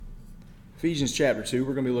Ephesians chapter 2,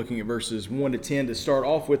 we're going to be looking at verses 1 to 10 to start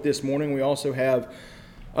off with this morning. We also have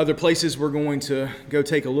other places we're going to go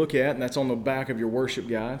take a look at, and that's on the back of your worship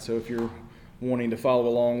guide. So if you're wanting to follow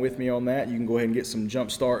along with me on that, you can go ahead and get some jump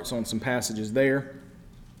starts on some passages there.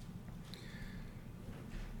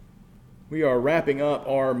 We are wrapping up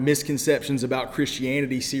our Misconceptions About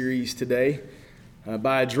Christianity series today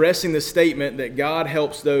by addressing the statement that God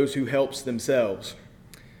helps those who help themselves.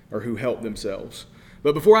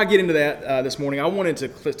 But before I get into that this morning, I wanted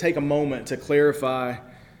to take a moment to clarify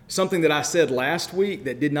something that I said last week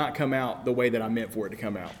that did not come out the way that I meant for it to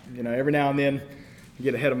come out. You know, every now and then I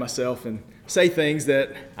get ahead of myself and say things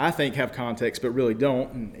that I think have context but really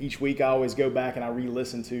don't. And each week I always go back and I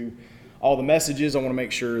re-listen to all the messages. I want to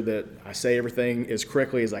make sure that I say everything as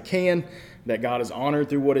correctly as I can, that God is honored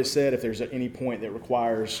through what is said. If there's at any point that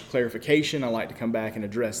requires clarification, I like to come back and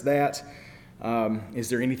address that. Is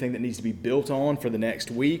there anything that needs to be built on for the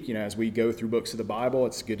next week? You know, as we go through books of the Bible,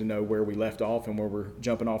 it's good to know where we left off and where we're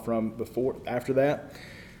jumping off from after that.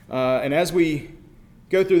 And as we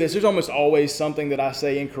go through this, there's almost always something that I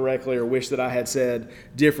say incorrectly or wish that I had said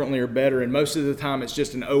differently or better. And most of the time, it's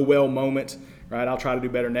just an oh well moment, right? I'll try to do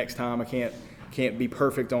better next time. I can't be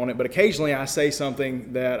perfect on it. But occasionally I say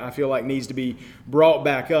something that I feel like needs to be brought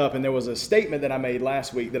back up. And there was a statement that I made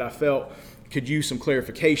last week that I felt could use some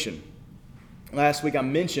clarification. Last week I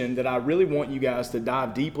mentioned that I really want you guys to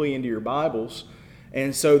dive deeply into your Bibles,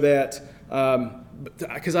 and so that,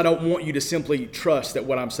 because I don't want you to simply trust that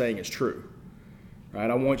what I'm saying is true, right?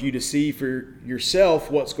 I want you to see for yourself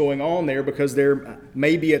what's going on there, because there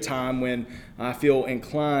may be a time when I feel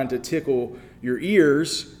inclined to tickle your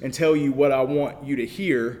ears and tell you what I want you to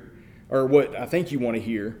hear, or what I think you want to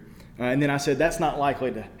hear, and then I said that's not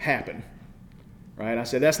likely to happen. Right? I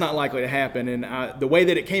said, that's not likely to happen. And the way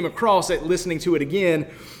that it came across, listening to it again,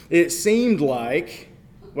 it seemed like,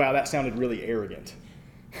 wow, that sounded really arrogant.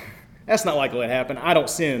 That's not likely to happen. I don't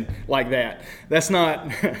sin like that. That's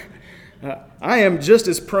not, I am just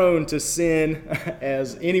as prone to sin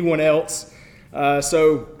as anyone else.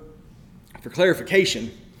 So for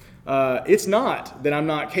clarification, it's not that I'm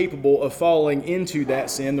not capable of falling into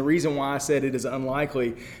that sin. The reason why I said it is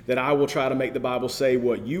unlikely that I will try to make the Bible say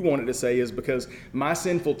what you want it to say is because my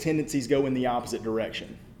sinful tendencies go in the opposite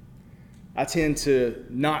direction. I tend to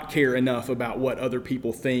not care enough about what other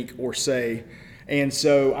people think or say, and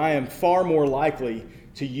so I am far more likely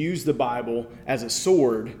to use the Bible as a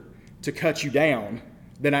sword to cut you down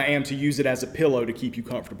than I am to use it as a pillow to keep you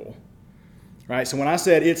comfortable. Right? So when I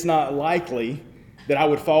said it's not likely that I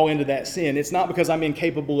would fall into that sin, it's not because I'm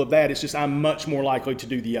incapable of that. It's just I'm much more likely to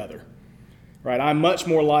do the other. Right? I'm much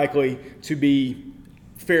more likely to be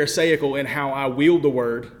pharisaical in how I wield the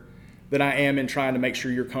word than I am in trying to make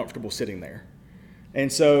sure you're comfortable sitting there.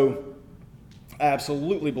 And so I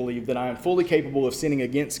absolutely believe that I am fully capable of sinning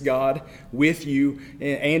against God with you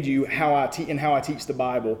and you, how I teach the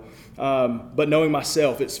Bible. But knowing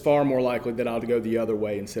myself, it's far more likely that I'll go the other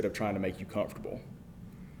way instead of trying to make you comfortable.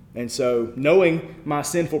 And so knowing my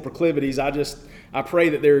sinful proclivities, I pray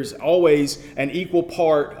that there's always an equal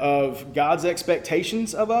part of God's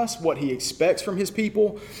expectations of us, what he expects from his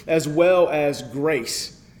people, as well as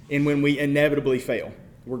grace in when we inevitably fail.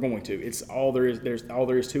 We're going to. It's all there is. There's all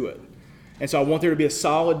there is to it. And so I want there to be a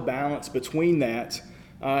solid balance between that.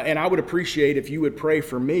 And I would appreciate if you would pray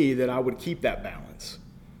for me that I would keep that balance.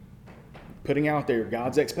 Putting out there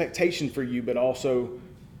God's expectation for you, but also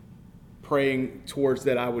praying towards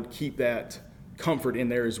that I would keep that comfort in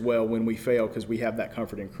there as well when we fail, because we have that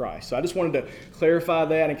comfort in Christ. So I just wanted to clarify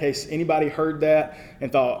that in case anybody heard that and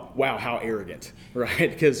thought, wow, how arrogant, right?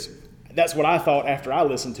 Because that's what I thought after I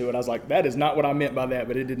listened to it. I was like, that is not what I meant by that,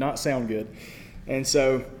 but it did not sound good. And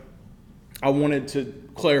so I wanted to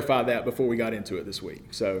clarify that before we got into it this week.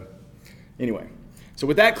 So anyway, so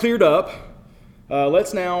with that cleared up,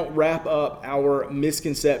 let's now wrap up our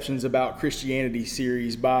Misconceptions About Christianity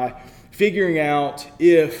series by figuring out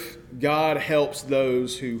if God helps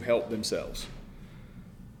those who help themselves.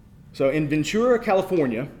 So in Ventura,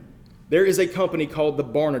 California, there is a company called the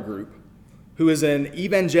Barna Group, who is an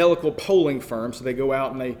evangelical polling firm. So they go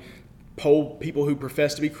out and they poll people who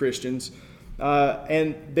profess to be Christians.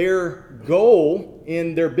 And their goal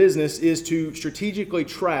in their business is to strategically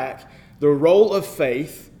track the role of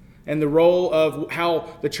faith and the role of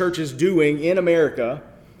how the church is doing in America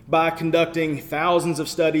by conducting thousands of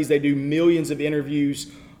studies. They do millions of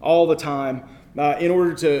interviews all the time in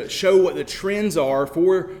order to show what the trends are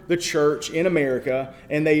for the church in America,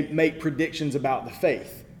 and they make predictions about the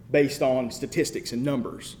faith based on statistics and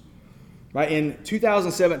numbers. Right? In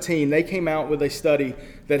 2017, they came out with a study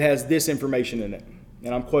that has this information in it,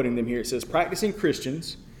 and I'm quoting them here. It says, practicing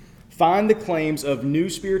Christians find the claims of new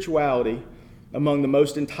spirituality among the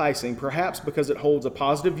most enticing, perhaps because it holds a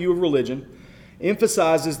positive view of religion,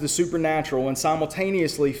 emphasizes the supernatural, and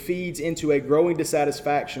simultaneously feeds into a growing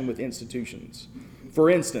dissatisfaction with institutions. For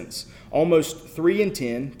instance, almost 3 in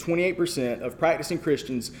 10, 28% of practicing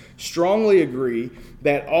Christians strongly agree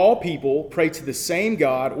that all people pray to the same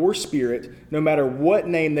God or spirit, no matter what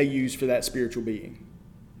name they use for that spiritual being.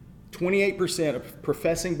 28% of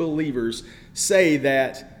professing believers say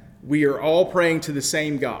that we are all praying to the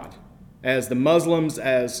same God, as the Muslims,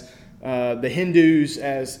 as the Hindus,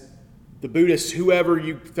 as the Buddhists, whoever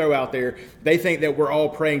you throw out there. They think that we're all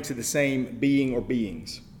praying to the same being or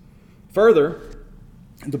beings. Further,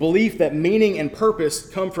 the belief that meaning and purpose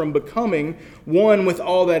come from becoming one with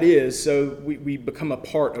all that is, so we become a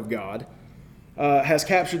part of God, has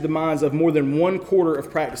captured the minds of more than 1/4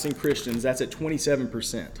 of practicing Christians. That's at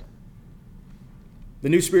 27%. The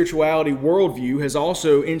new spirituality worldview has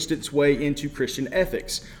also inched its way into Christian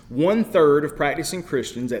ethics. 1/3 of practicing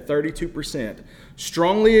Christians, at 32%,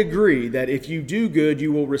 strongly agree that if you do good,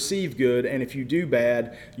 you will receive good, and if you do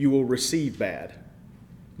bad, you will receive bad.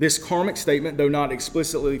 This karmic statement, though not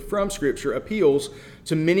explicitly from Scripture, appeals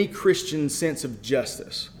to many Christians' sense of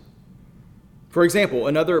justice. For example,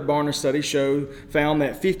 another Barna study found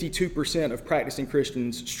that 52% of practicing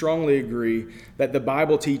Christians strongly agree that the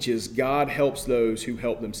Bible teaches God helps those who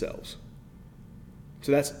help themselves.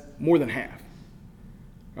 So that's more than half.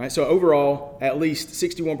 Right? So overall, at least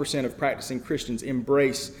 61% of practicing Christians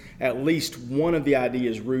embrace at least one of the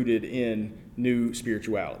ideas rooted in new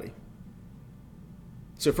spirituality.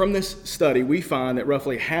 So from this study, we find that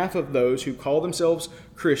roughly half of those who call themselves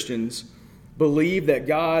Christians believe that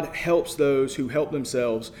God helps those who help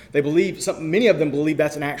themselves. Many of them believe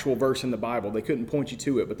that's an actual verse in the Bible. They couldn't point you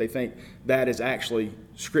to it, but they think that is actually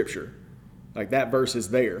Scripture. Like that verse is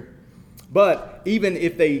there. But even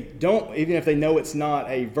if they know it's not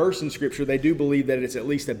a verse in Scripture, they do believe that it's at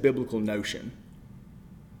least a biblical notion.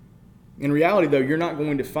 In reality, though, you're not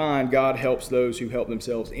going to find God helps those who help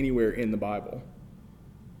themselves anywhere in the Bible.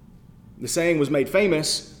 The saying was made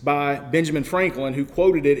famous by Benjamin Franklin, who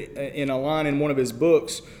quoted it in a line in one of his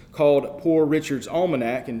books called Poor Richard's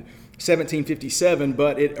Almanac in 1757,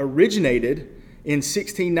 but it originated in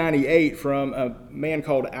 1698 from a man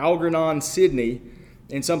called Algernon Sidney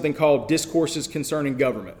in something called Discourses Concerning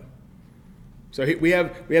Government. So we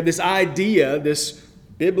have this idea, this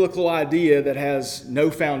biblical idea that has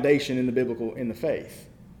no foundation in the faith.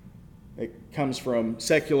 It comes from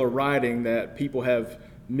secular writing that people have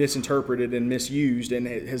misinterpreted and misused, and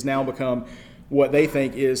it has now become what they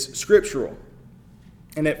think is scriptural.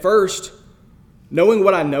 And at first, knowing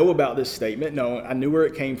what I know about this statement, I knew where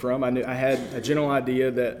it came from. I had a general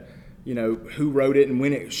idea that, who wrote it and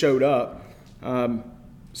when it showed up.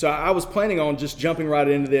 So I was planning on just jumping right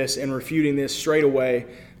into this and refuting this straight away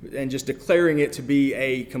and just declaring it to be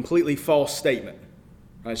a completely false statement.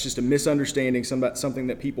 It's just a misunderstanding, something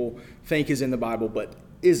that people think is in the Bible but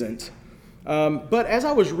isn't. But as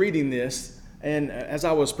I was reading this and as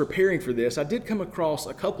I was preparing for this, I did come across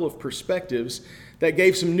a couple of perspectives that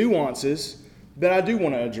gave some nuances that I do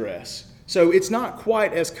want to address. So it's not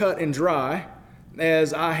quite as cut and dry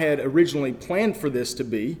as I had originally planned for this to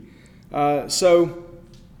be. So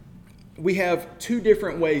we have two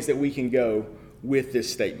different ways that we can go with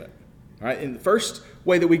this statement. All right? And the first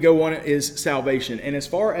way that we go on it is salvation. And as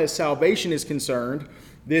far as salvation is concerned,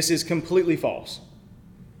 this is completely false.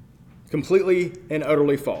 Completely and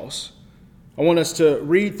utterly false. I want us to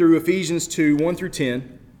read through Ephesians 2, 1 through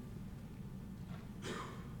 10.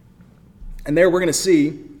 And there we're going to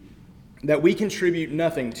see that we contribute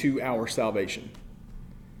nothing to our salvation.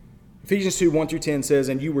 Ephesians 2, 1 through 10 says,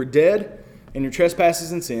 "And you were dead in your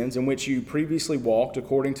trespasses and sins, in which you previously walked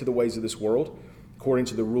according to the ways of this world, according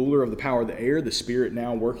to the ruler of the power of the air, the spirit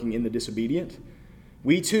now working in the disobedient.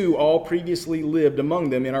 We too all previously lived among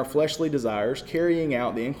them in our fleshly desires, carrying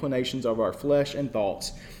out the inclinations of our flesh and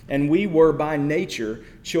thoughts. And we were by nature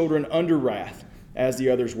children under wrath, as the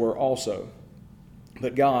others were also.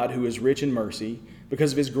 But God, who is rich in mercy,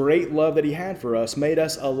 because of his great love that he had for us, made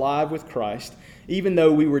us alive with Christ, even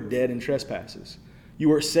though we were dead in trespasses.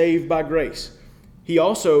 You are saved by grace. He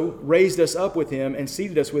also raised us up with him and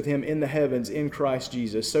seated us with him in the heavens in Christ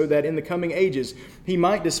Jesus, so that in the coming ages he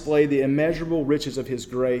might display the immeasurable riches of his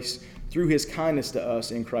grace through his kindness to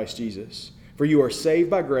us in Christ Jesus. For you are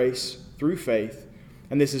saved by grace through faith,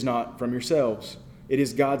 and this is not from yourselves. It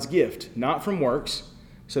is God's gift, not from works,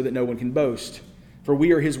 so that no one can boast. For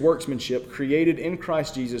we are his workmanship, created in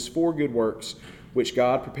Christ Jesus for good works, which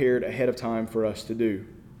God prepared ahead of time for us to do."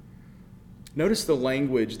 Notice the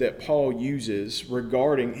language that Paul uses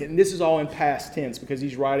regarding, and this is all in past tense because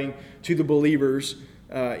he's writing to the believers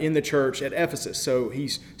in the church at Ephesus. So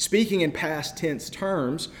he's speaking in past tense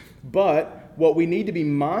terms, but what we need to be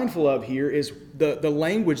mindful of here is the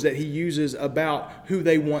language that he uses about who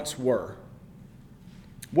they once were.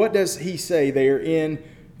 What does he say there in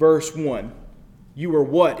verse 1? You were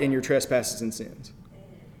what in your trespasses and sins?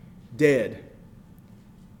 Dead.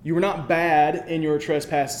 You were not bad in your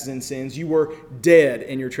trespasses and sins. You were dead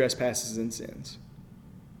in your trespasses and sins.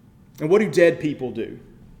 And what do dead people do?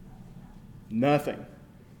 Nothing.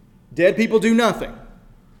 Dead people do nothing.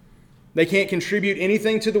 They can't contribute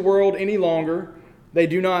anything to the world any longer. They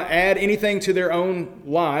do not add anything to their own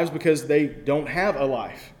lives because they don't have a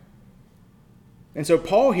life. And so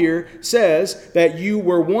Paul here says that you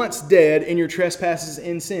were once dead in your trespasses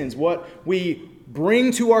and sins. What we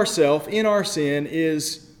bring to ourselves in our sin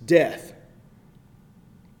is death.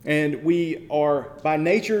 And we are by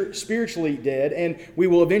nature spiritually dead, and we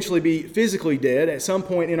will eventually be physically dead at some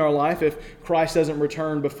point in our life if Christ doesn't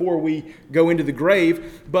return before we go into the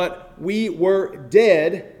grave. But we were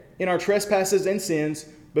dead in our trespasses and sins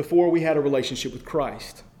before we had a relationship with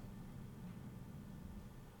Christ.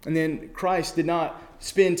 And then Christ did not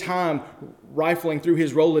spend time rifling through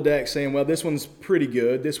his Rolodex saying, well, this one's pretty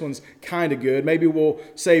good. This one's kind of good. Maybe we'll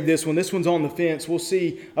save this one. This one's on the fence. We'll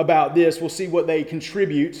see about this. We'll see what they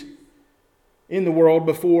contribute in the world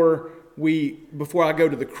before I go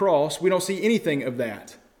to the cross. We don't see anything of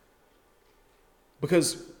that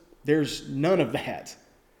because there's none of that.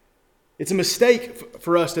 It's a mistake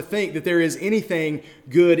for us to think that there is anything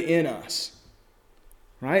good in us.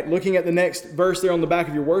 Right? Looking at the next verse there on the back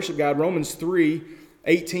of your worship guide, Romans 3,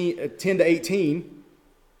 10 to 18,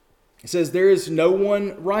 it says, there is no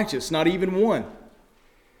one righteous, not even one.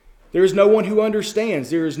 There is no one who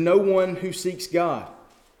understands. There is no one who seeks God.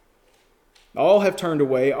 All have turned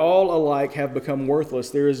away. All alike have become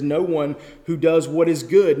worthless. There is no one who does what is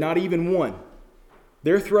good, not even one.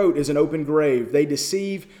 Their throat is an open grave. They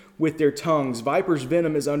deceive with their tongues. Viper's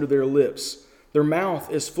venom is under their lips. Their mouth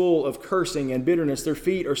is full of cursing and bitterness. Their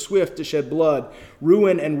feet are swift to shed blood.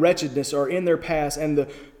 Ruin and wretchedness are in their paths, and the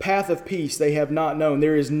path of peace they have not known.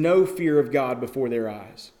 There is no fear of God before their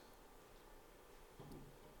eyes.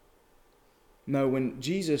 No, when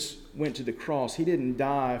Jesus went to the cross, he didn't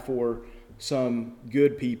die for some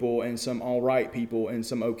good people and some all right people and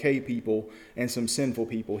some okay people and some sinful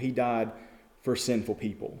people. He died for sinful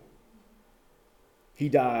people. He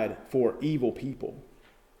died for evil people.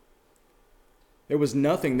 There was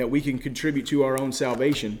nothing that we can contribute to our own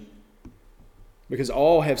salvation because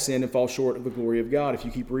all have sinned and fall short of the glory of God. If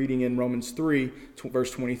you keep reading in Romans 3,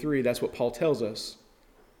 verse 23, that's what Paul tells us.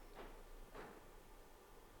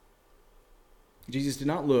 Jesus did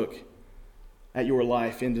not look at your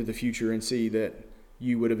life into the future and see that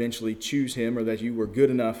you would eventually choose him or that you were good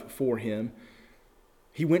enough for him.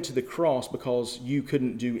 He went to the cross because you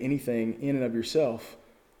couldn't do anything in and of yourself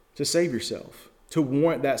to save yourself, to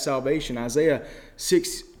warrant that salvation. Isaiah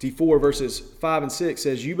 64 verses 5 and 6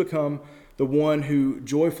 says, you become the one who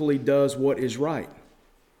joyfully does what is right.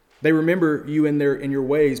 They remember you in your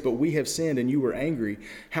ways, but we have sinned and you were angry.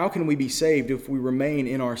 How can we be saved if we remain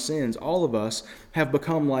in our sins? All of us have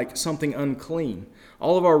become like something unclean.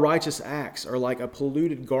 All of our righteous acts are like a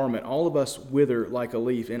polluted garment. All of us wither like a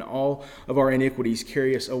leaf, and all of our iniquities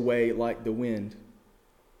carry us away like the wind.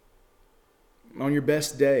 On your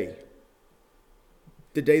best day,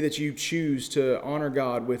 the day that you choose to honor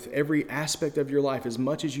God with every aspect of your life as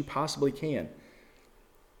much as you possibly can,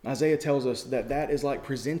 Isaiah tells us that that is like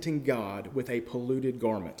presenting God with a polluted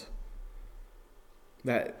garment.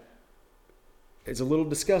 That it's a little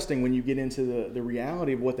disgusting when you get into the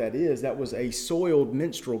reality of what that is. That was a soiled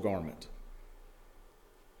menstrual garment.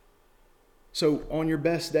 So on your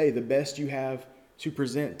best day, the best you have to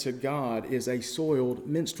present to God is a soiled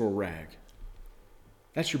menstrual rag.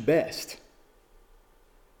 That's your best.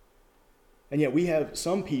 And yet we have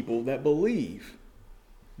some people that believe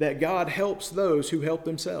that God helps those who help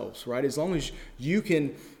themselves, right? As long as you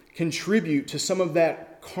can contribute to some of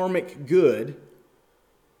that karmic good,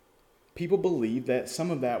 people believe that some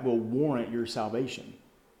of that will warrant your salvation.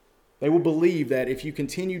 They will believe that if you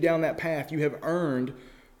continue down that path, you have earned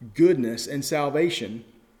goodness and salvation,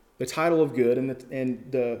 the title of good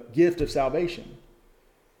and the gift of salvation.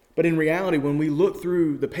 But in reality, when we look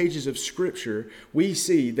through the pages of Scripture, we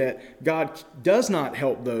see that God does not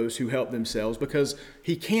help those who help themselves because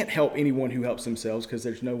he can't help anyone who helps themselves because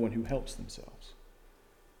there's no one who helps themselves.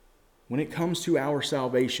 When it comes to our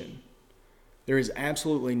salvation, There is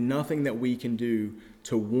absolutely nothing that we can do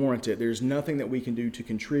to warrant it. There's nothing that we can do to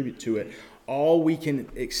contribute to it. All we can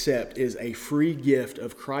accept is a free gift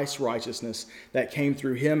of Christ's righteousness that came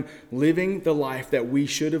through him living the life that we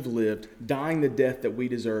should have lived, dying the death that we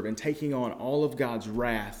deserve, and taking on all of God's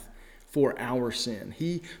wrath for our sin.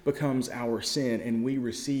 He becomes our sin, and we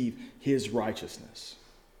receive his righteousness.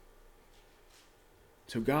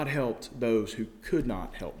 So God helped those who could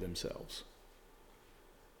not help themselves.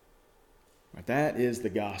 That is the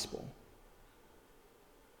gospel.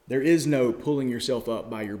 There is no pulling yourself up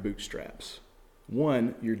by your bootstraps.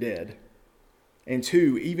 One, you're dead. And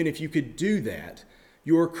two, even if you could do that,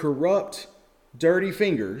 your corrupt, dirty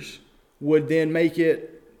fingers would then make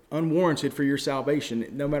it unwarranted for your salvation,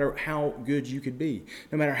 no matter how good you could be,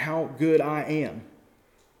 no matter how good I am.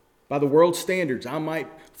 By the world's standards, I might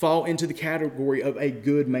fall into the category of a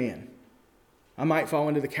good man. I might fall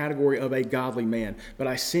into the category of a godly man, but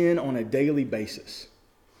I sin on a daily basis.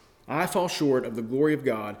 I fall short of the glory of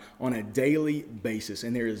God on a daily basis,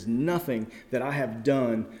 and there is nothing that I have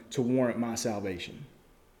done to warrant my salvation.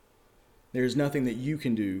 There is nothing that you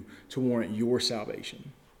can do to warrant your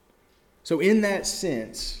salvation. So in that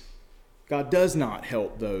sense, God does not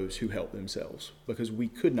help those who help themselves, because we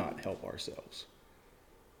could not help ourselves.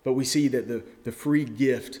 But we see that the free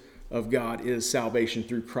gift of God is salvation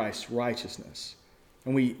through Christ's righteousness.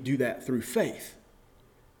 And we do that through faith.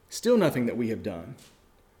 Still nothing that we have done.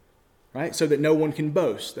 Right? So that no one can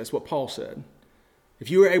boast. That's what Paul said. If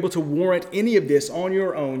you were able to warrant any of this on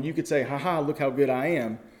your own, you could say, look how good I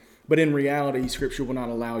am. But in reality, Scripture will not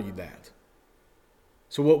allow you that.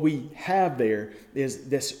 So what we have there is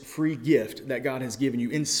this free gift that God has given you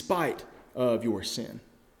in spite of your sin.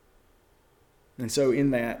 And so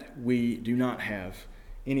in that, we do not have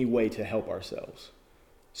any way to help ourselves.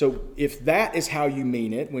 So if that is how you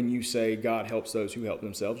mean it when you say God helps those who help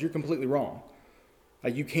themselves, you're completely wrong.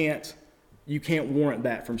 You can't warrant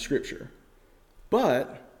that from Scripture. But,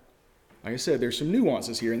 like I said, there's some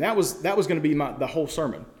nuances here. And that was going to be the whole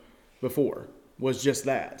sermon before, was just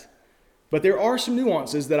that. But there are some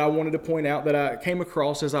nuances that I wanted to point out that I came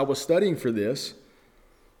across as I was studying for this.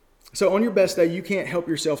 So on your best day, you can't help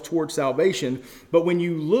yourself towards salvation. But when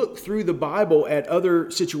you look through the Bible at other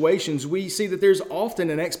situations, we see that there's often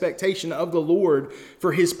an expectation of the Lord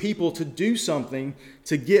for his people to do something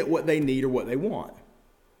to get what they need or what they want.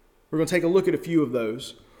 We're going to take a look at a few of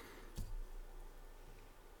those.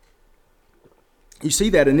 You see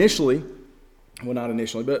that initially, well, not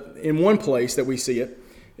initially, but in one place that we see it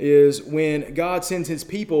is when God sends his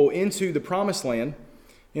people into the promised land.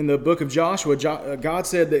 In the book of Joshua, God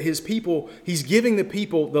said that his people, he's giving the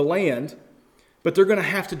people the land, but they're going to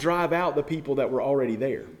have to drive out the people that were already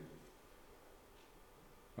there.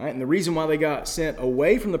 Right? And the reason why they got sent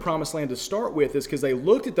away from the promised land to start with is because they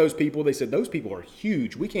looked at those people, they said, those people are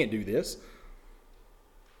huge, we can't do this.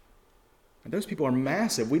 And those people are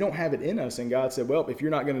massive, we don't have it in us. And God said, well, if you're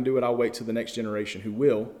not going to do it, I'll wait till the next generation who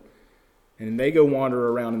will. And they go wander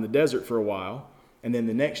around in the desert for a while. And then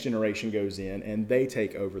the next generation goes in and they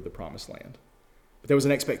take over the promised land. But there was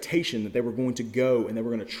an expectation that they were going to go and they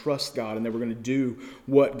were going to trust God and they were going to do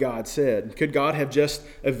what God said. Could God have just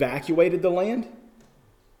evacuated the land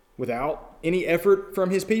without any effort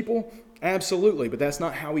from his people? Absolutely. But that's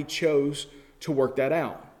not how he chose to work that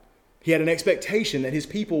out. He had an expectation that his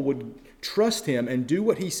people would trust him and do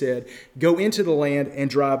what he said, go into the land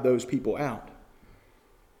and drive those people out.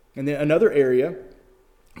 And then another area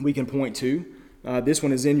we can point to, this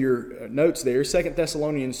one is in your notes there, 2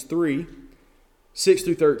 Thessalonians 3, 6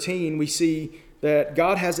 through 13, we see that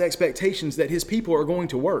God has expectations that his people are going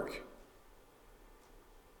to work.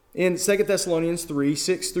 In 2 Thessalonians 3,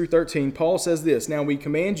 6 through 13, Paul says this, now we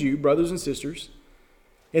command you, brothers and sisters,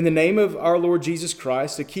 in the name of our Lord Jesus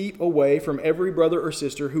Christ, to keep away from every brother or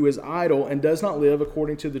sister who is idle and does not live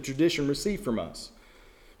according to the tradition received from us.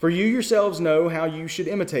 For you yourselves know how you should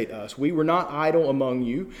imitate us. We were not idle among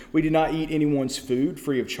you. We did not eat anyone's food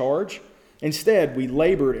free of charge. Instead, we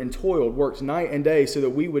labored and toiled, worked night and day, so that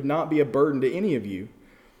we would not be a burden to any of you.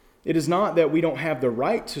 It is not that we don't have the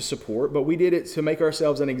right to support, but we did it to make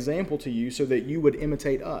ourselves an example to you so that you would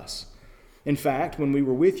imitate us. In fact, when we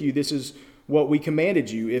were with you, this is what we commanded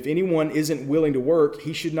you. If anyone isn't willing to work,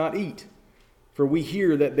 he should not eat. For we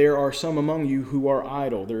hear that there are some among you who are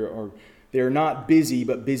idle. They are not busy,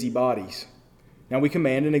 but busybodies. Now we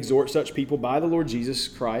command and exhort such people by the Lord Jesus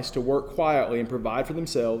Christ to work quietly and provide for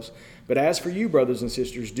themselves. But as for you, brothers and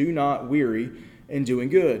sisters, do not weary in doing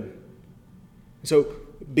good. So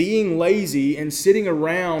being lazy and sitting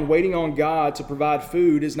around waiting on God to provide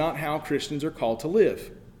food is not how Christians are called to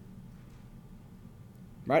live.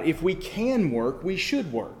 Right? If we can work, we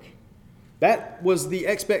should work. That was the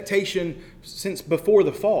expectation since before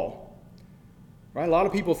the fall. Right? A lot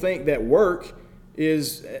of people think that work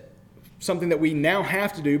is something that we now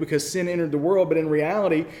have to do because sin entered the world. But in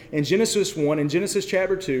reality, in Genesis 1 and Genesis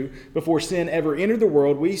chapter 2, before sin ever entered the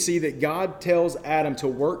world, we see that God tells Adam to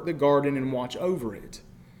work the garden and watch over it.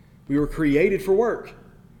 We were created for work.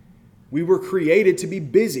 We were created to be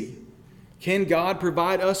busy. Can God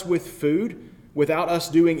provide us with food without us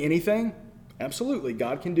doing anything? Absolutely.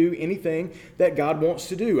 God can do anything that God wants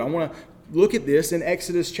to do. I want to look at this in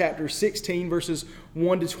Exodus chapter 16, verses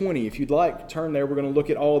 1 to 20. If you'd like, turn there. We're going to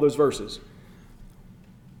look at all of those verses.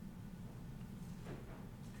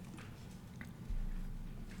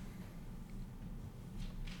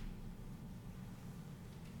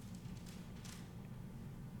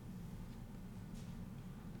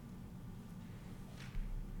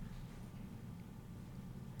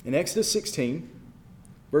 In Exodus 16,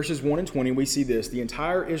 verses 1 and 20, we see this. The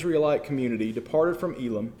entire Israelite community departed from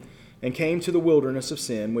Elim and came to the wilderness of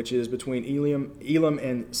Sin, which is between Elim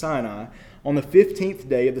and Sinai, on the 15th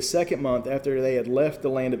day of the second month after they had left the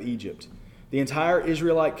land of Egypt. The entire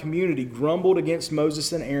Israelite community grumbled against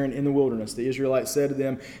Moses and Aaron in the wilderness. The Israelites said to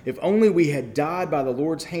them, "If only we had died by the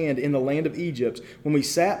Lord's hand in the land of Egypt, when we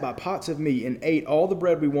sat by pots of meat and ate all the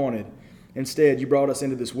bread we wanted. Instead, you brought us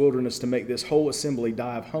into this wilderness to make this whole assembly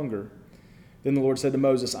die of hunger." Then the Lord said to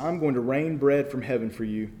Moses, "I'm going to rain bread from heaven for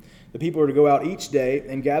you. The people are to go out each day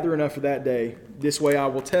and gather enough for that day. This way I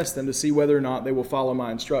will test them to see whether or not they will follow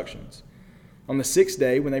my instructions. On the sixth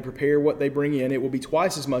day, when they prepare what they bring in, it will be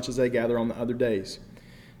twice as much as they gather on the other days."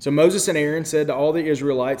 So Moses and Aaron said to all the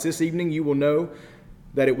Israelites, "This evening you will know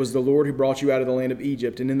that it was the Lord who brought you out of the land of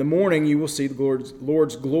Egypt. And in the morning you will see the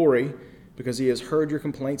Lord's glory, because he has heard your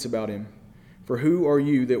complaints about him. For who are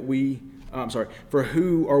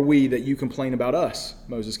we that you complain about us?"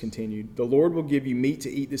 Moses continued. "The Lord will give you meat to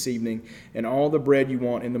eat this evening and all the bread you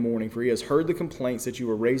want in the morning, for he has heard the complaints that you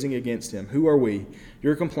are raising against him. Who are we?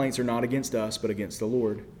 Your complaints are not against us, but against the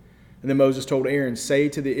Lord." And then Moses told Aaron, "Say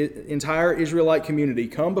to the entire Israelite community,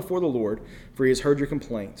 'Come before the Lord, for he has heard your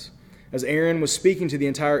complaints.'" As Aaron was speaking to the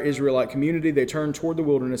entire Israelite community, they turned toward the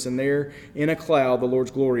wilderness, and there in a cloud the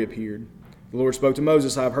Lord's glory appeared. The Lord spoke to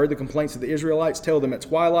Moses, "I have heard the complaints of the Israelites. Tell them, at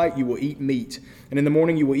twilight you will eat meat, and in the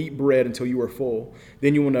morning you will eat bread until you are full.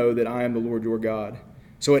 Then you will know that I am the Lord your God."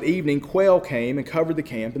 So at evening quail came and covered the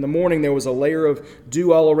camp. In the morning there was a layer of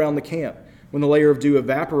dew all around the camp. When the layer of dew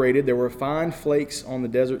evaporated, there were fine flakes on the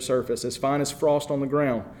desert surface, as fine as frost on the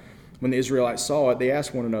ground. When the Israelites saw it, they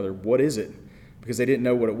asked one another, "What is it?" because they didn't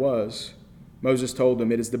know what it was. Moses told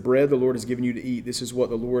them, "It is the bread the Lord has given you to eat. This is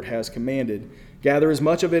what the Lord has commanded. Gather as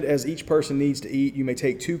much of it as each person needs to eat. You may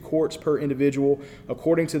take 2 quarts per individual,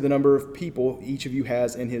 according to the number of people each of you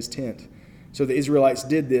has in his tent." So the Israelites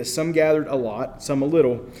did this. Some gathered a lot, some a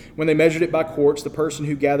little. When they measured it by quarts, the person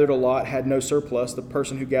who gathered a lot had no surplus. The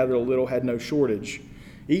person who gathered a little had no shortage.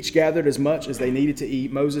 Each gathered as much as they needed to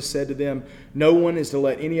eat. Moses said to them, "No one is to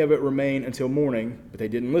let any of it remain until morning." But they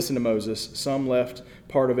didn't listen to Moses. Some left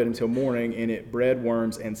part of it until morning, and it bred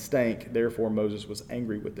worms and stank. Therefore Moses was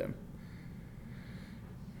angry with them.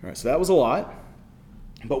 All right, so that was a lot.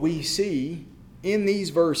 But we see in these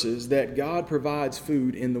verses that God provides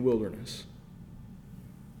food in the wilderness.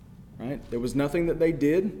 Right? There was nothing that they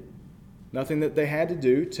did, nothing that they had to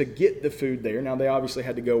do to get the food there. Now, they obviously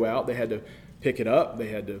had to go out. They had to pick it up. They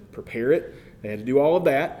had to prepare it. They had to do all of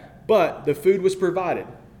that. But the food was provided.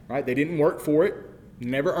 Right? They didn't work for it,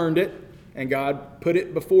 never earned it, and God put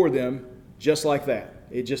it before them just like that.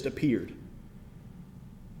 It just appeared.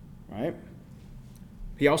 Right?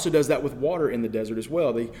 He also does that with water in the desert as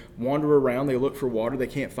well. They wander around, they look for water, they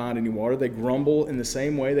can't find any water. They grumble in the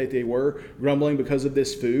same way that they were grumbling because of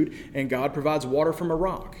this food, and God provides water from a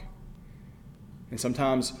rock. And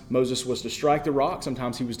sometimes Moses was to strike the rock,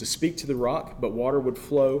 sometimes he was to speak to the rock, but water would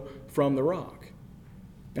flow from the rock.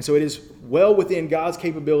 And so it is well within God's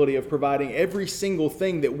capability of providing every single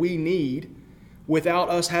thing that we need without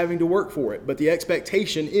us having to work for it. But the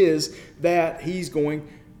expectation is that He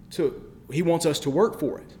wants us to work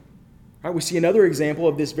for it. All right, we see another example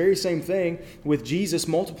of this very same thing with Jesus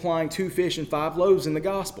multiplying 2 fish and 5 loaves in the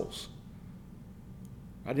Gospels.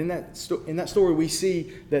 Right, in that story, we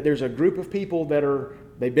see that there's a group of people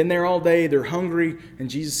they've been there all day, they're hungry, and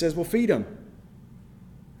Jesus says, "Well, feed them."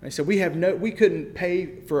 They said, we couldn't pay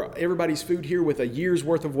for everybody's food here with a year's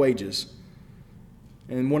worth of wages.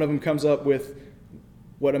 And one of them comes up with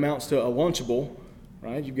what amounts to a Lunchable.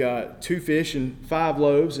 Right? You've got 2 fish and 5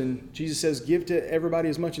 loaves, and Jesus says, "Give to everybody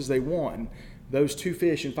as much as they want." And those 2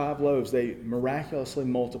 fish and 5 loaves, they miraculously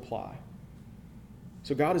multiply.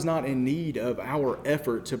 So God is not in need of our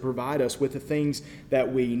effort to provide us with the things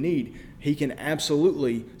that we need. He can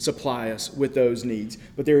absolutely supply us with those needs,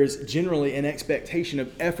 but there is generally an expectation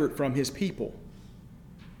of effort from His people.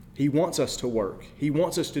 He wants us to work. He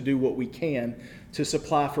wants us to do what we can to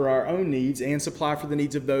supply for our own needs and supply for the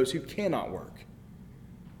needs of those who cannot work.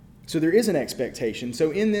 So there is an expectation.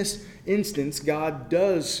 So in this instance, God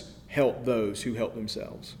does help those who help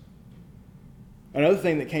themselves. Another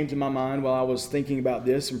thing that came to my mind while I was thinking about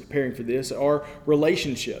this and preparing for this are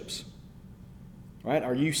relationships. Right?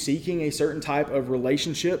 Are you seeking a certain type of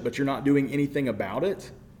relationship, but you're not doing anything about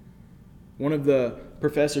it? One of the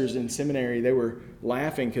professors in seminary, they were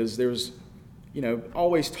laughing because there was,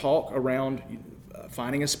 always talk around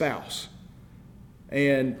finding a spouse.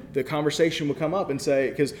 And the conversation would come up and say,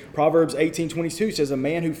 because Proverbs 18:22 says, a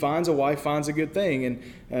man who finds a wife finds a good thing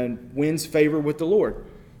and wins favor with the Lord.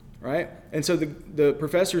 Right? And so the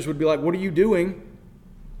professors would be like, what are you doing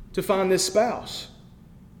to find this spouse?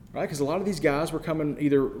 Right? Because a lot of these guys were coming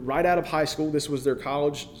either right out of high school, this was their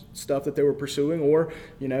college stuff that they were pursuing, or,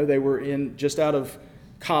 they were just out of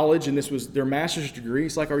college and this was their master's degree.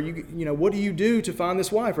 It's like, what do you do to find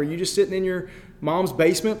this wife? Are you just sitting in your mom's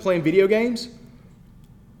basement playing video games?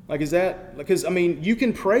 Like, is that, because, you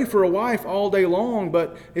can pray for a wife all day long,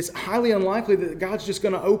 but it's highly unlikely that God's just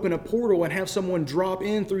going to open a portal and have someone drop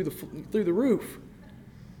in through the roof.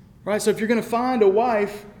 Right? So if you're going to find a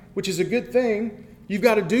wife, which is a good thing, you've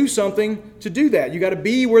got to do something to do that. You've got to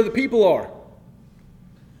be where the people are.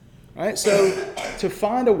 Right? So to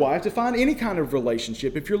find a wife, to find any kind of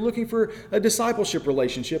relationship, if you're looking for a discipleship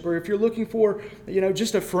relationship, or if you're looking for,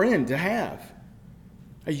 just a friend to have,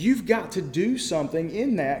 you've got to do something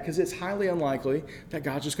in that, because it's highly unlikely that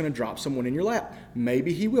God's just going to drop someone in your lap.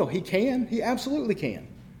 Maybe He will. He can. He absolutely can.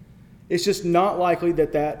 It's just not likely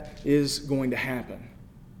that is going to happen.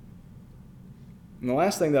 And the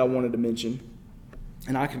last thing that I wanted to mention,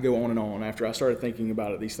 and I could go on and on after I started thinking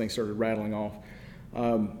about it, these things started rattling off.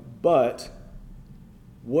 But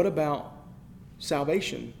what about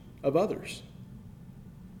salvation of others?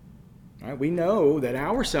 Right? We know that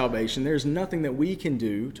our salvation, there's nothing that we can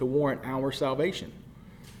do to warrant our salvation.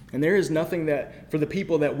 And there is nothing that, for the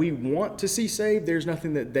people that we want to see saved, there's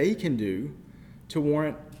nothing that they can do to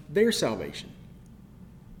warrant their salvation.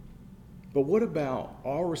 But what about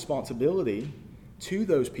our responsibility to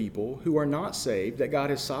those people who are not saved, that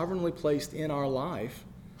God has sovereignly placed in our life?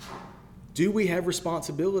 Do we have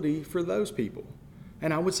responsibility for those people?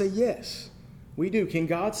 And I would say yes, we do. Can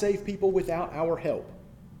God save people without our help?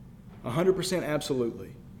 100% absolutely.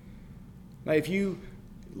 Now, if you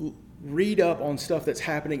read up on stuff that's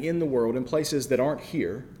happening in the world in places that aren't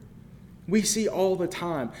here, we see all the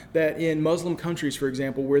time that in Muslim countries, for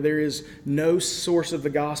example, where there is no source of the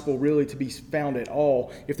gospel really to be found at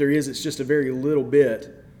all, if there is, it's just a very little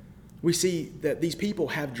bit, we see that these people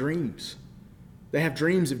have dreams. They have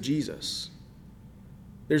dreams of Jesus.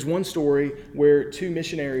 There's one story where two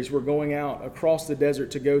missionaries were going out across the desert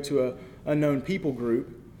to go to an unknown people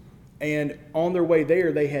group. And on their way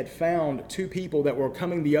there, they had found two people that were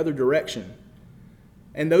coming the other direction.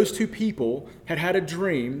 And those two people had a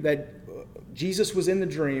dream that Jesus was in the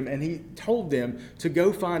dream, and He told them to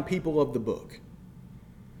go find people of the book.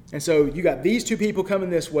 And so you got these two people coming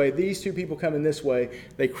this way, these two people coming this way.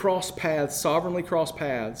 They cross paths, sovereignly cross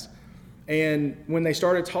paths. And when they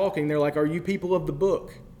started talking, they're like, "Are you people of the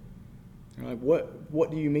book?" They're like,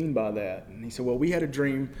 what do you mean by that? And he said, well, we had a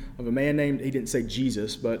dream of a man named, he didn't say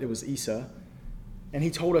Jesus, but it was Isa. And he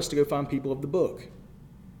told us to go find people of the book.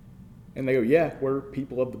 And they go, yeah, we're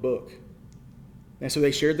people of the book. And so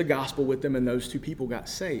they shared the gospel with them, and those two people got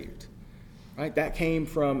saved. Right? That came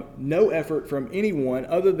from no effort from anyone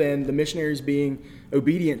other than the missionaries being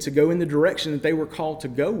obedient to go in the direction that they were called to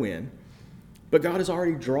go in. But God is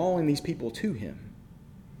already drawing these people to Him.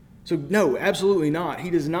 So no, absolutely not.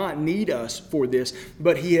 He does not need us for this,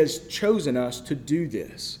 but He has chosen us to do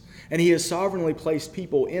this. And He has sovereignly placed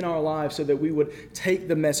people in our lives so that we would take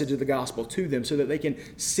the message of the gospel to them, so that they can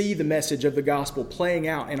see the message of the gospel playing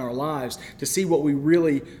out in our lives, to see what we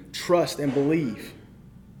really trust and believe.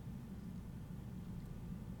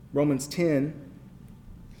 Romans 10,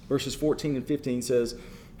 verses 14 and 15 says,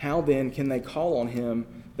 how then can they call on Him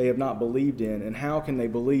they have not believed in? And how can they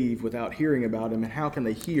believe without hearing about Him? And how can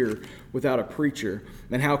they hear without a preacher?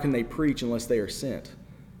 And how can they preach unless they are sent?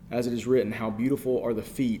 As it is written, how beautiful are the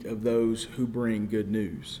feet of those who bring good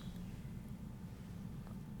news.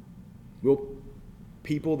 Will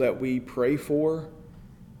people that we pray for,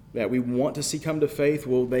 that we want to see come to faith,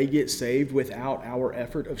 will they get saved without our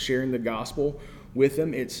effort of sharing the gospel with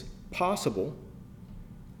them? It's possible.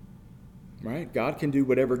 right? God can do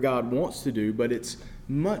whatever God wants to do, but it's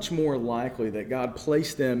much more likely that God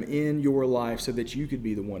placed them in your life so that you could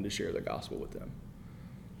be the one to share the gospel with them.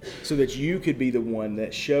 So that you could be the one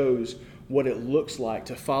that shows what it looks like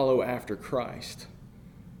to follow after Christ.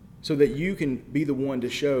 So that you can be the one to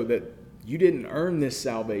show that you didn't earn this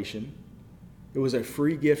salvation. It was a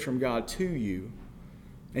free gift from God to you.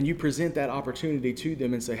 And you present that opportunity to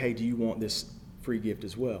them and say, hey, do you want this free gift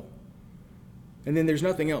as well? And then there's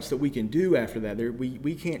nothing else that we can do after that.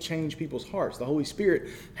 We can't change people's hearts. The Holy Spirit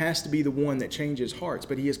has to be the one that changes hearts,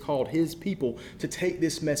 but He has called His people to take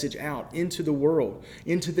this message out into the world,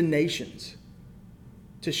 into the nations,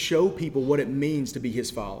 to show people what it means to be His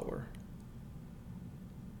follower.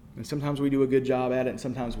 And sometimes we do a good job at it, and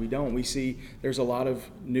sometimes we don't. We see there's a lot of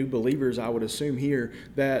new believers, I would assume here,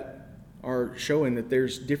 that are showing that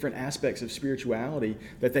there's different aspects of spirituality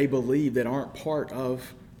that they believe that aren't part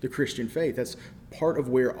of the Christian faith. That's part of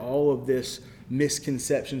where all of this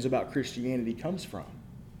misconceptions about Christianity comes from.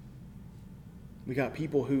 We got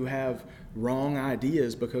people who have wrong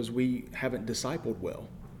ideas because we haven't discipled well.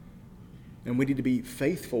 And we need to be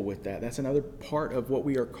faithful with that. That's another part of what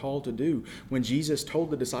we are called to do. When Jesus told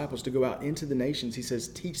the disciples to go out into the nations, He says,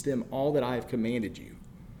 teach them all that I have commanded you.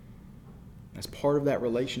 That's part of that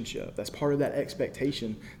relationship. That's part of that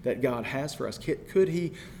expectation that God has for us. Could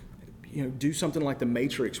He do something like the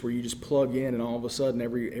Matrix where you just plug in and all of a sudden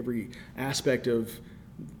every aspect of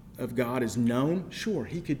God is known? Sure,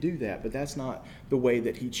 He could do that, but that's not the way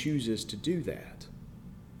that He chooses to do that.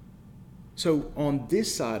 So on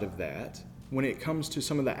this side of that, when it comes to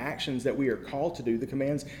some of the actions that we are called to do, the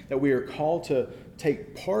commands that we are called to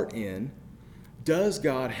take part in, does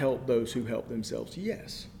God help those who help themselves?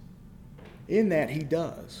 Yes. In that He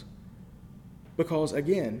does. Because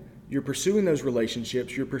again, you're pursuing those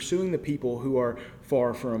relationships. You're pursuing the people who are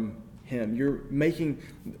far from Him. You're making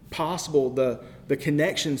possible the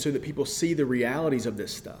connection so that people see the realities of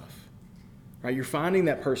this stuff. Right? You're finding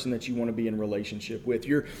that person that you want to be in relationship with.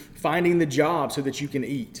 You're finding the job so that you can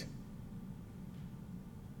eat.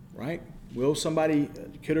 Right?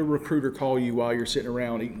 Could a recruiter call you while you're sitting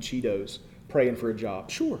around eating Cheetos, praying for a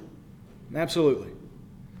job? Sure. Absolutely.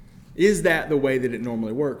 Is that the way that it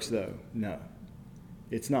normally works, though? No.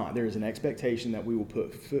 It's not. There is an expectation that we will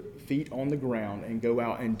put feet on the ground and go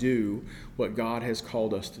out and do what God has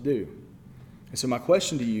called us to do. And so my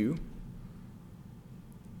question to you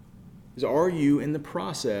is, are you in the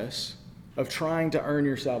process of trying to earn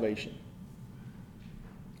your salvation?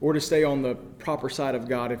 Or to stay on the proper side of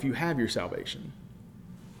God if you have your salvation?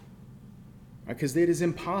 Because it is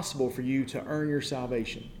impossible for you to earn your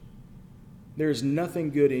salvation. There is nothing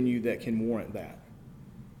good in you that can warrant that.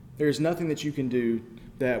 There is nothing that you can do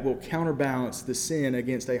that will counterbalance the sin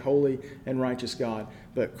against a holy and righteous God.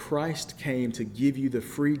 But Christ came to give you the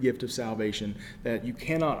free gift of salvation that you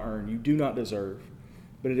cannot earn, you do not deserve,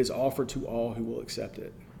 but it is offered to all who will accept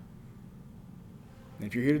it. And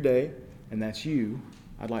if you're here today and that's you,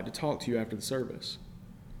 I'd like to talk to you after the service.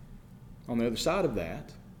 On the other side of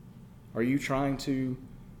that, are you trying to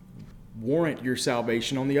warrant your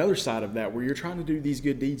salvation on the other side of that, where you're trying to do these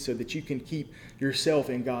good deeds so that you can keep yourself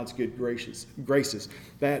in God's good graces?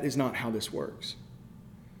 That is not how this works.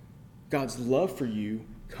 God's love for you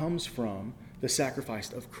comes from the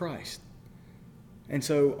sacrifice of Christ. And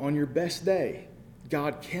so on your best day,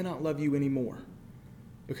 God cannot love you anymore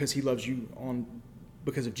because He loves you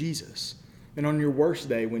because of Jesus. And on your worst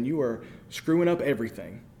day, when you are screwing up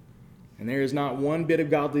everything and there is not one bit of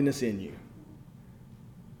godliness in you,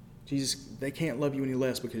 they can't love you any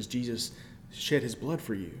less because Jesus shed His blood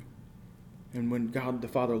for you. And when God the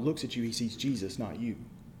Father looks at you, He sees Jesus, not you.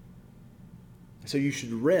 So you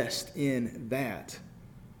should rest in that.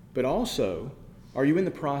 But also, are you in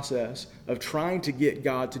the process of trying to get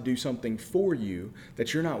God to do something for you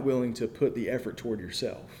that you're not willing to put the effort toward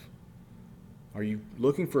yourself? Are you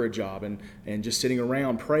looking for a job and just sitting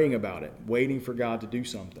around praying about it, waiting for God to do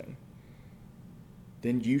something?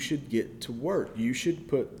 Then you should get to work. You should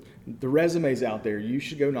put the resumes out there. You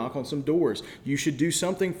should go knock on some doors. You should do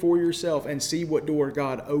something for yourself and see what door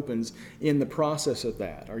God opens in the process of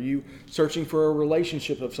that. Are you searching for a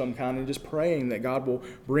relationship of some kind and just praying that God will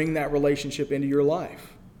bring that relationship into your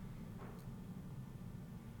life?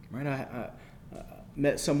 Right? I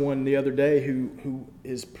met someone the other day who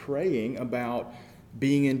is praying about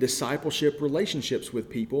being in discipleship relationships with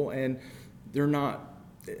people, and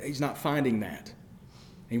he's not finding that.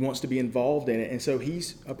 He wants to be involved in it. And so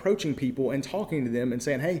he's approaching people and talking to them and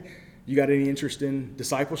saying, hey, you got any interest in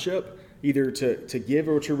discipleship, either to give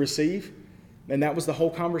or to receive? And that was the whole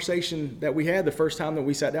conversation that we had the first time that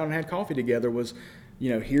we sat down and had coffee together was,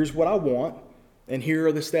 here's what I want. And here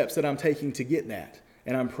are the steps that I'm taking to get that.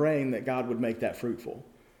 And I'm praying that God would make that fruitful.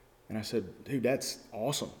 And I said, dude, that's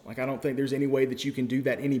awesome. Like, I don't think there's any way that you can do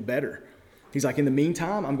that any better. He's like, in the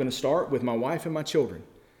meantime, I'm going to start with my wife and my children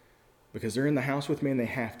because they're in the house with me and they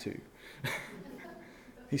have to.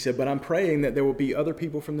 He said, but I'm praying that there will be other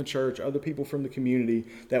people from the church, other people from the community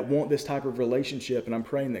that want this type of relationship. And I'm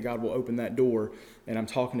praying that God will open that door. And I'm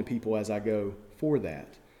talking to people as I go for that.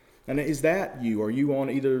 And is that you? Are you on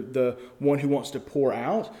either the one who wants to pour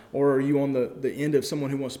out, or are you on the end of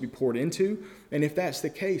someone who wants to be poured into? And if that's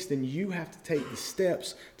the case, then you have to take the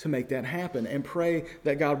steps to make that happen and pray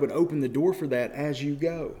that God would open the door for that as you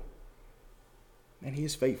go. And He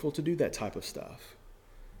is faithful to do that type of stuff.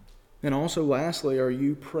 And also, lastly, are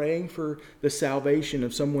you praying for the salvation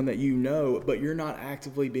of someone that you know, but you're not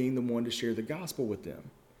actively being the one to share the gospel with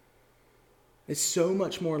them? It's so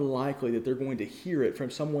much more likely that they're going to hear it from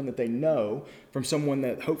someone that they know, from someone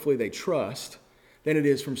that hopefully they trust, than it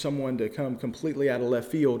is from someone to come completely out of left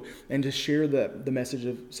field and to share the message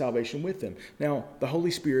of salvation with them. Now, the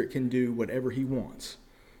Holy Spirit can do whatever He wants.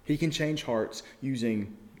 He can change hearts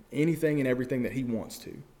using anything and everything that He wants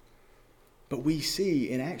to. But we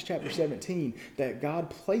see in Acts chapter 17 that God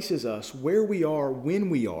places us where we are, when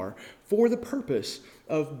we are, for the purpose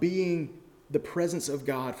of being the presence of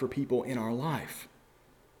God for people in our life.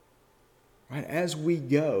 Right? As we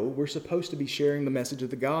go, we're supposed to be sharing the message of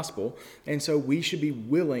the gospel, and so we should be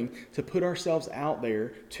willing to put ourselves out there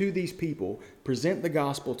to these people, present the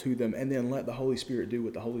gospel to them, and then let the Holy Spirit do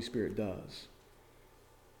what the Holy Spirit does.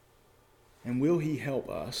 And will He help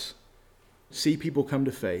us see people come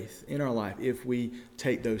to faith in our life if we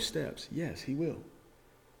take those steps? Yes, He will.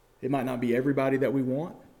 It might not be everybody that we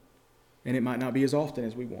want, and it might not be as often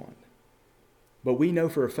as we want. But we know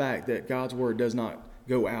for a fact that God's word does not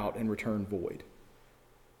go out and return void.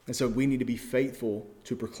 And so we need to be faithful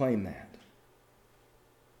to proclaim that.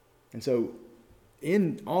 And so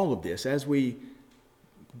in all of this, as we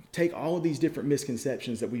take all of these different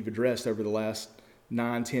misconceptions that we've addressed over the last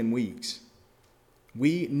 9-10 weeks,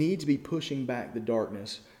 we need to be pushing back the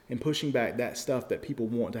darkness and pushing back that stuff that people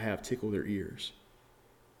want to have tickle their ears.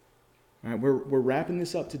 All right, we're wrapping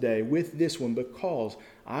this up today with this one because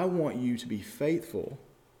I want you to be faithful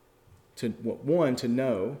to, one, to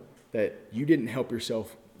know that you didn't help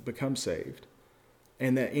yourself become saved,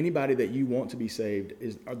 and that anybody that you want to be saved,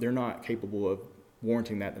 they're not capable of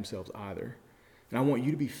warranting that themselves either. And I want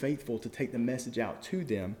you to be faithful to take the message out to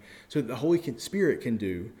them so that the Holy Spirit can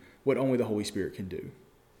do what only the Holy Spirit can do.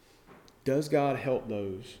 Does God help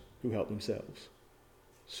those who help themselves?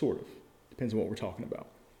 Sort of. Depends on what we're talking about.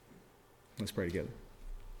 Let's pray together.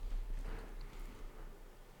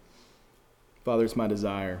 Father, it's my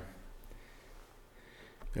desire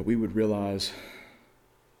that we would realize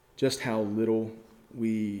just how little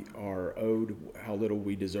we are owed, how little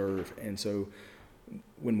we deserve. And so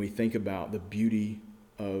when we think about the beauty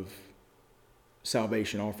of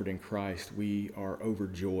salvation offered in Christ, we are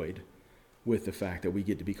overjoyed with the fact that we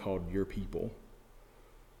get to be called your people.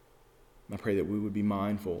 I pray that we would be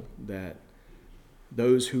mindful that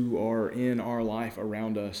those who are in our life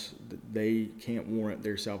around us, they can't warrant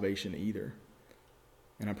their salvation either.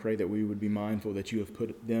 And I pray that we would be mindful that you have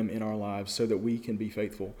put them in our lives so that we can be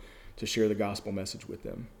faithful to share the gospel message with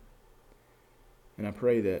them. And I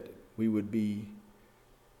pray that we would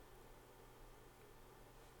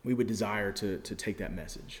desire to take that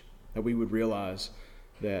message, that we would realize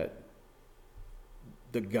that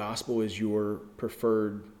the gospel is your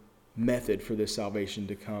preferred method for this salvation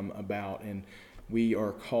to come about, and we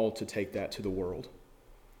are called to take that to the world.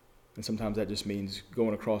 And sometimes that just means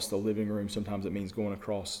going across the living room. Sometimes it means going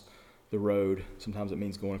across the road. Sometimes it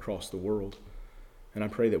means going across the world. And I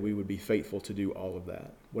pray that we would be faithful to do all of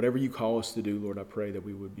that. Whatever you call us to do, Lord, I pray that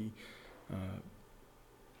we would be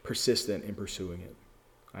persistent in pursuing it.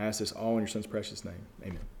 I ask this all in your Son's precious name.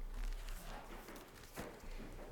 Amen.